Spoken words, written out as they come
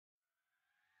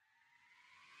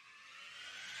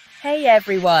Hey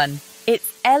everyone,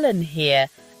 it's Ellen here,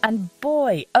 and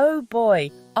boy, oh boy,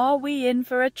 are we in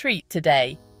for a treat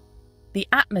today. The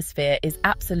atmosphere is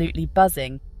absolutely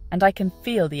buzzing, and I can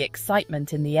feel the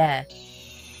excitement in the air.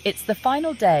 It's the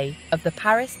final day of the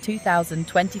Paris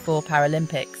 2024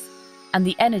 Paralympics, and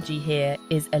the energy here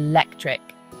is electric.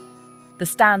 The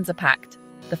stands are packed,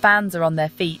 the fans are on their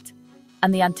feet,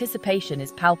 and the anticipation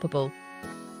is palpable.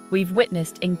 We've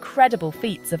witnessed incredible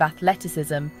feats of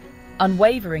athleticism,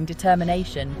 unwavering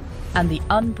determination, and the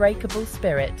unbreakable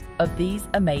spirit of these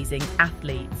amazing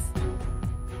athletes.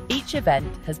 Each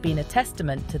event has been a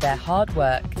testament to their hard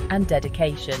work and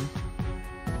dedication.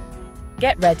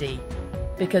 Get ready,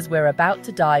 because we're about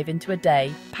to dive into a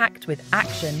day packed with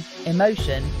action,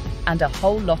 emotion, and a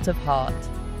whole lot of heart.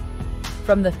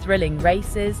 From the thrilling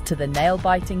races to the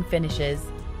nail-biting finishes,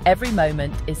 every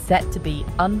moment is set to be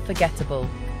unforgettable.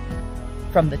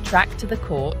 From the track to the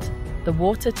court, the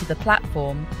water to the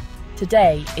platform,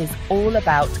 today is all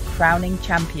about crowning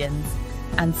champions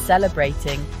and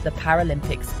celebrating the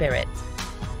Paralympic spirit.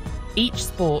 Each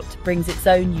sport brings its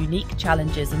own unique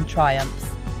challenges and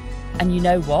triumphs. And you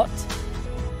know what?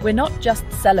 We're not just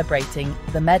celebrating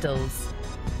the medals.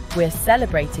 We're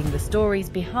celebrating the stories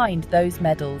behind those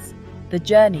medals, the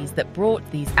journeys that brought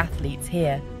these athletes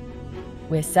here.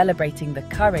 We're celebrating the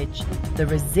courage, the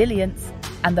resilience,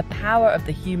 and the power of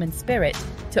the human spirit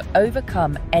to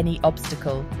overcome any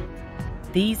obstacle.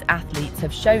 These athletes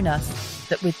have shown us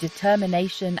that with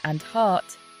determination and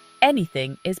heart,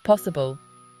 anything is possible.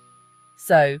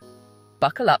 So,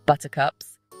 buckle up,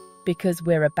 buttercups, because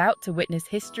we're about to witness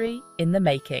history in the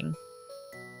making.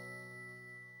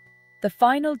 The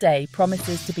final day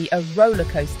promises to be a roller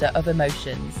coaster of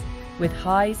emotions, with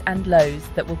highs and lows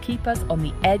that will keep us on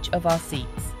the edge of our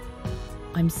seats.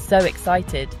 I'm so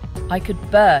excited, I could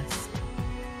burst.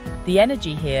 The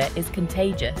energy here is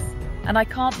contagious, and I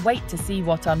can't wait to see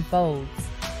what unfolds.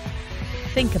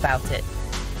 Think about it.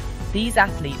 These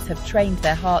athletes have trained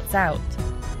their hearts out,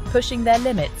 pushing their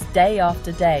limits day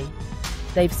after day.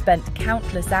 They've spent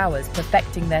countless hours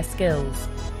perfecting their skills,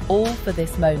 all for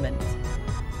this moment.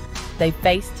 They've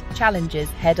faced challenges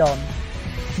head-on,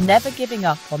 never giving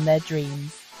up on their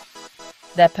dreams.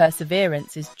 Their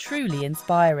perseverance is truly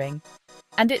inspiring,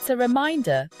 and it's a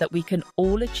reminder that we can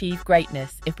all achieve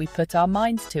greatness if we put our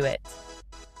minds to it.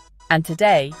 And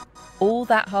today, all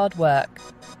that hard work,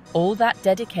 all that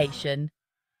dedication,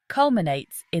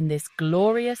 culminates in this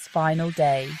glorious final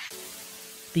day.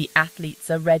 The athletes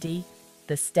are ready,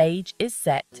 the stage is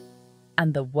set,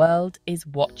 and the world is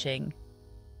watching.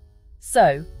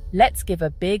 So, let's give a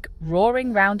big,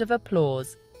 roaring round of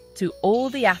applause to all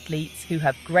the athletes who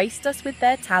have graced us with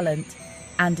their talent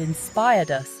and inspired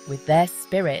us with their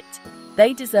spirit.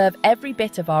 They deserve every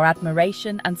bit of our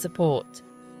admiration and support.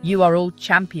 You are all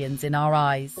champions in our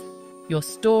eyes. Your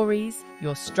stories,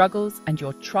 your struggles, and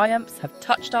your triumphs have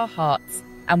touched our hearts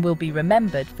and will be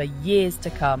remembered for years to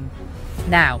come.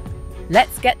 Now,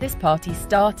 let's get this party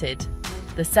started.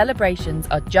 The celebrations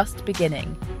are just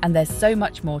beginning, and there's so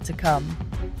much more to come.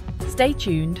 Stay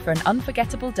tuned for an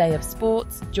unforgettable day of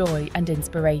sports, joy, and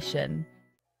inspiration.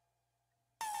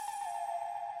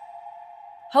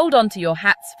 Hold on to your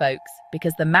hats, folks,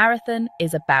 because the marathon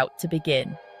is about to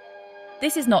begin.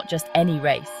 This is not just any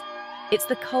race. It's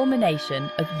the culmination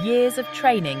of years of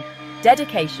training,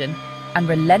 dedication, and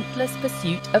relentless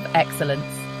pursuit of excellence.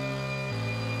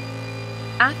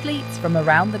 Athletes from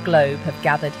around the globe have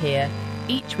gathered here,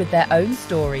 each with their own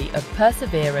story of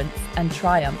perseverance and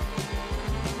triumph.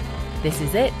 This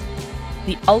is it,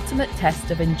 the ultimate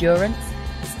test of endurance,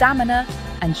 stamina,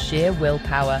 and sheer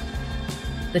willpower.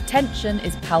 The tension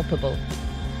is palpable,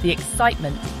 the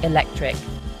excitement electric.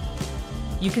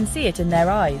 You can see it in their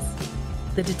eyes,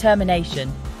 the determination,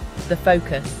 the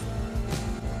focus.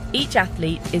 Each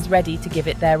athlete is ready to give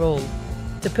it their all,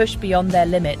 to push beyond their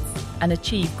limits and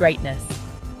achieve greatness.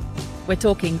 We're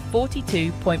talking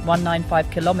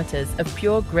 42.195 kilometers of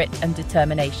pure grit and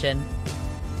determination.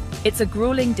 It's a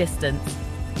grueling distance,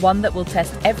 one that will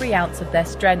test every ounce of their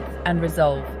strength and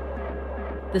resolve.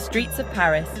 The streets of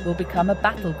Paris will become a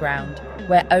battleground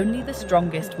where only the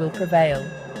strongest will prevail.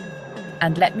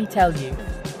 And let me tell you,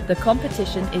 the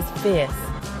competition is fierce.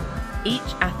 Each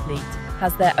athlete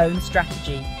has their own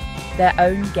strategy, their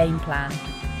own game plan.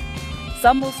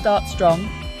 Some will start strong,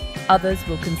 others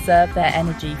will conserve their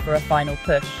energy for a final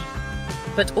push.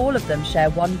 But all of them share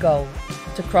one goal,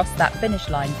 to cross that finish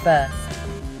line first.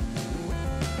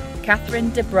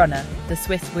 Debrunner, the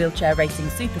Swiss wheelchair racing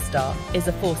superstar, is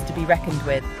a force to be reckoned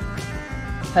with.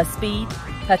 Her speed,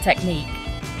 her technique,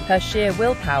 her sheer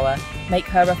willpower make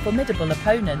her a formidable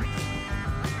opponent.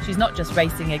 She's not just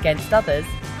racing against others,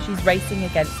 she's She's racing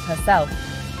against herself,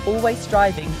 always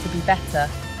striving to be better,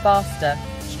 faster,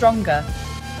 stronger.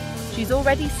 She's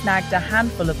already snagged a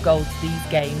handful of golds these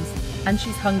games, and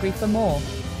she's hungry for more.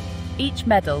 Each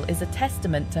medal is a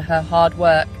testament to her hard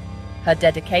work, her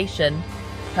dedication,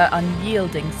 her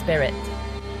unyielding spirit.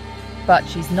 But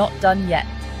she's not done yet.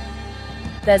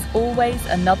 There's always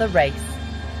another race,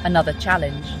 another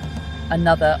challenge,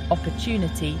 another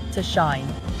opportunity to shine.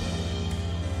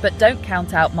 But don't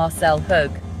count out Marcel,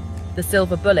 the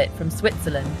silver bullet from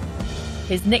Switzerland.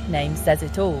 His nickname says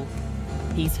it all.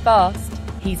 He's fast,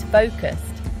 he's focused,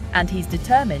 and he's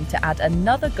determined to add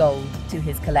another gold to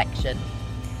his collection.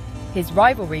 His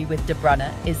rivalry with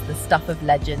Debrunner is the stuff of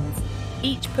legends,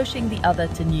 each pushing the other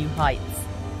to new heights.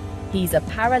 He's a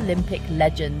Paralympic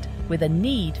legend with a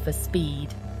need for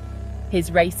speed.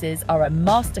 His races are a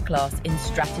masterclass in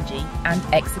strategy and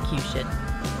execution.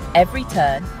 Every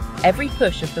turn, every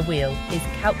push of the wheel is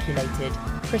calculated,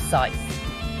 precise.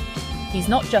 He's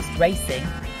not just racing,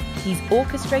 he's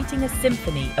orchestrating a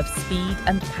symphony of speed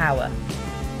and power.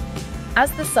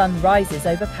 As the sun rises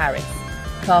over Paris,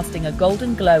 casting a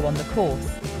golden glow on the course,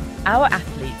 our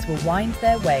athletes will wind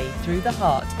their way through the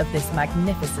heart of this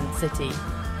magnificent city.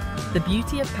 The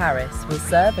beauty of Paris will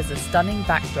serve as a stunning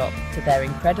backdrop to their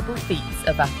incredible feats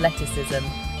of athleticism.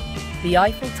 The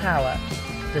Eiffel Tower,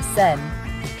 the Seine,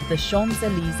 the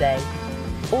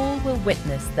Champs-Élysées, all will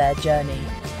witness their journey.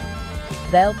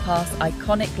 They'll pass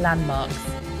iconic landmarks,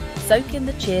 soak in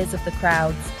the cheers of the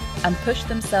crowds, and push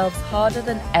themselves harder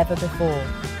than ever before.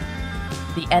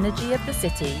 The energy of the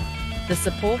city, the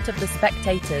support of the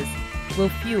spectators, will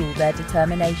fuel their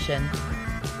determination.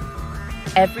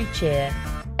 Every cheer,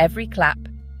 every clap,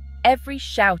 every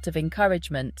shout of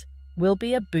encouragement will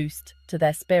be a boost to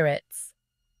their spirits.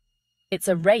 It's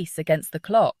a race against the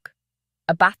clock,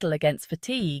 a battle against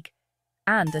fatigue,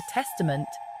 and a testament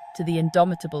to the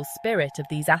indomitable spirit of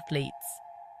these athletes.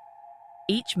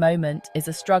 Each moment is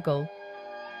a struggle,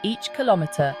 each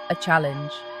kilometre a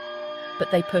challenge, but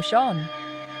they push on,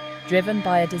 driven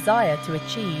by a desire to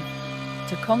achieve,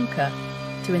 to conquer,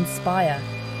 to inspire.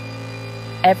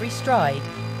 Every stride,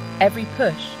 every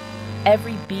push,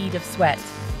 every bead of sweat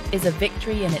is a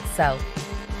victory in itself.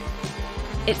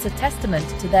 It's a testament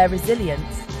to their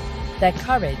resilience, their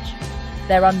courage,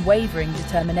 their unwavering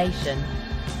determination.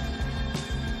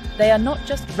 They are not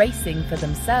just racing for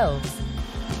themselves,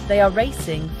 they are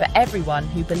racing for everyone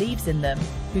who believes in them,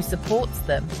 who supports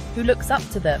them, who looks up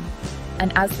to them.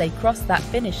 And as they cross that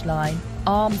finish line,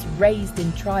 arms raised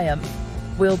in triumph,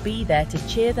 we'll be there to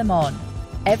cheer them on,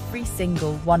 every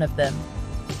single one of them.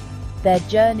 Their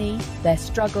journey, their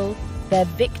struggle, their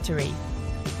victory.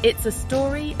 It's a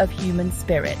story of human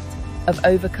spirit, of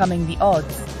overcoming the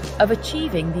odds, of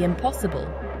achieving the impossible,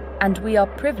 and we are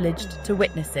privileged to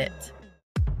witness it.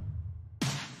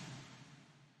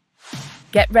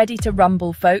 Get ready to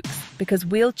rumble, folks, because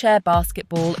wheelchair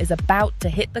basketball is about to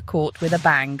hit the court with a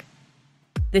bang.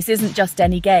 This isn't just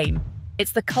any game.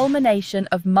 It's the culmination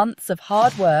of months of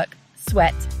hard work,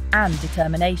 sweat, and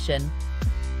determination.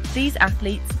 These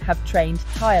athletes have trained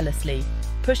tirelessly,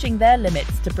 pushing their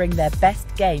limits to bring their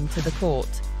best game to the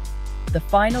court. The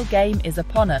final game is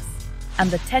upon us,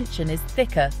 and the tension is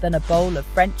thicker than a bowl of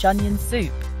French onion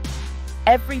soup.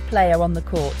 Every player on the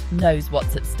court knows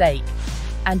what's at stake,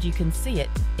 and you can see it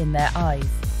in their eyes.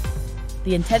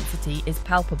 The intensity is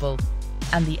palpable,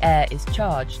 and the air is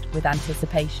charged with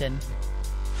anticipation.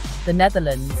 The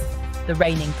Netherlands, the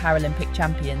reigning Paralympic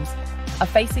champions, are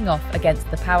facing off against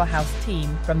the powerhouse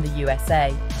team from the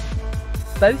USA.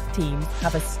 Both teams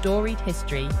have a storied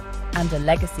history and a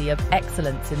legacy of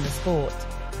excellence in the sport.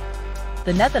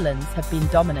 The Netherlands have been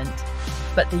dominant,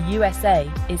 but the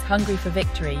USA is hungry for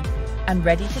victory and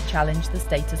ready to challenge the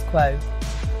status quo.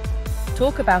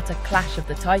 Talk about a clash of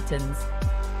the titans.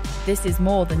 This is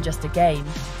more than just a game.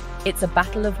 It's a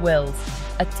battle of wills,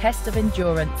 a test of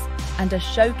endurance, and a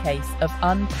showcase of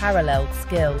unparalleled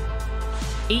skill.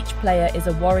 Each player is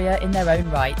a warrior in their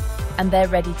own right, and they're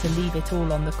ready to leave it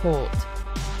all on the court.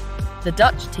 The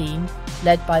Dutch team,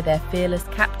 led by their fearless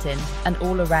captain and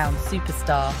all-around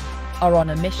superstar, are on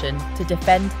a mission to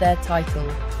defend their title.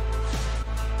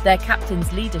 Their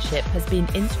captain's leadership has been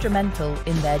instrumental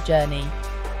in their journey,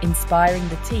 inspiring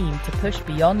the team to push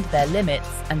beyond their limits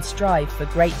and strive for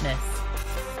greatness.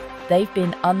 They've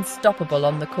been unstoppable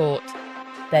on the court,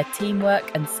 their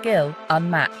teamwork and skill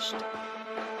unmatched.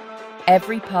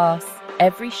 Every pass,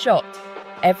 every shot,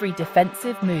 every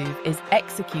defensive move is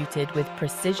executed with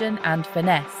precision and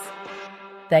finesse.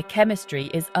 Their chemistry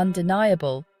is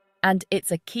undeniable, and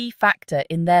it's a key factor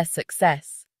in their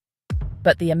success.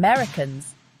 But the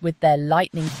Americans, with their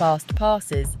lightning-fast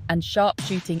passes and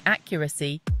sharp-shooting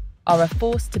accuracy, are a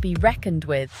force to be reckoned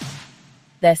with.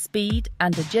 Their speed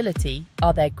and agility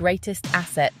are their greatest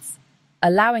assets,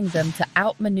 allowing them to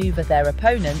outmaneuver their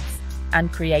opponents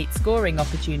and create scoring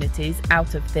opportunities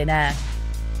out of thin air.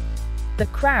 The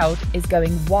crowd is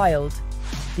going wild,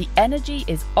 the energy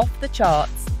is off the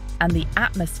charts, and the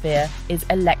atmosphere is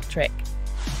electric.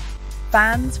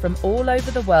 Fans from all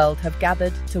over the world have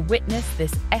gathered to witness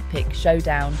this epic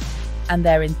showdown, and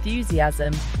their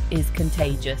enthusiasm is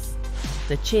contagious.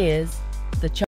 The cheers, the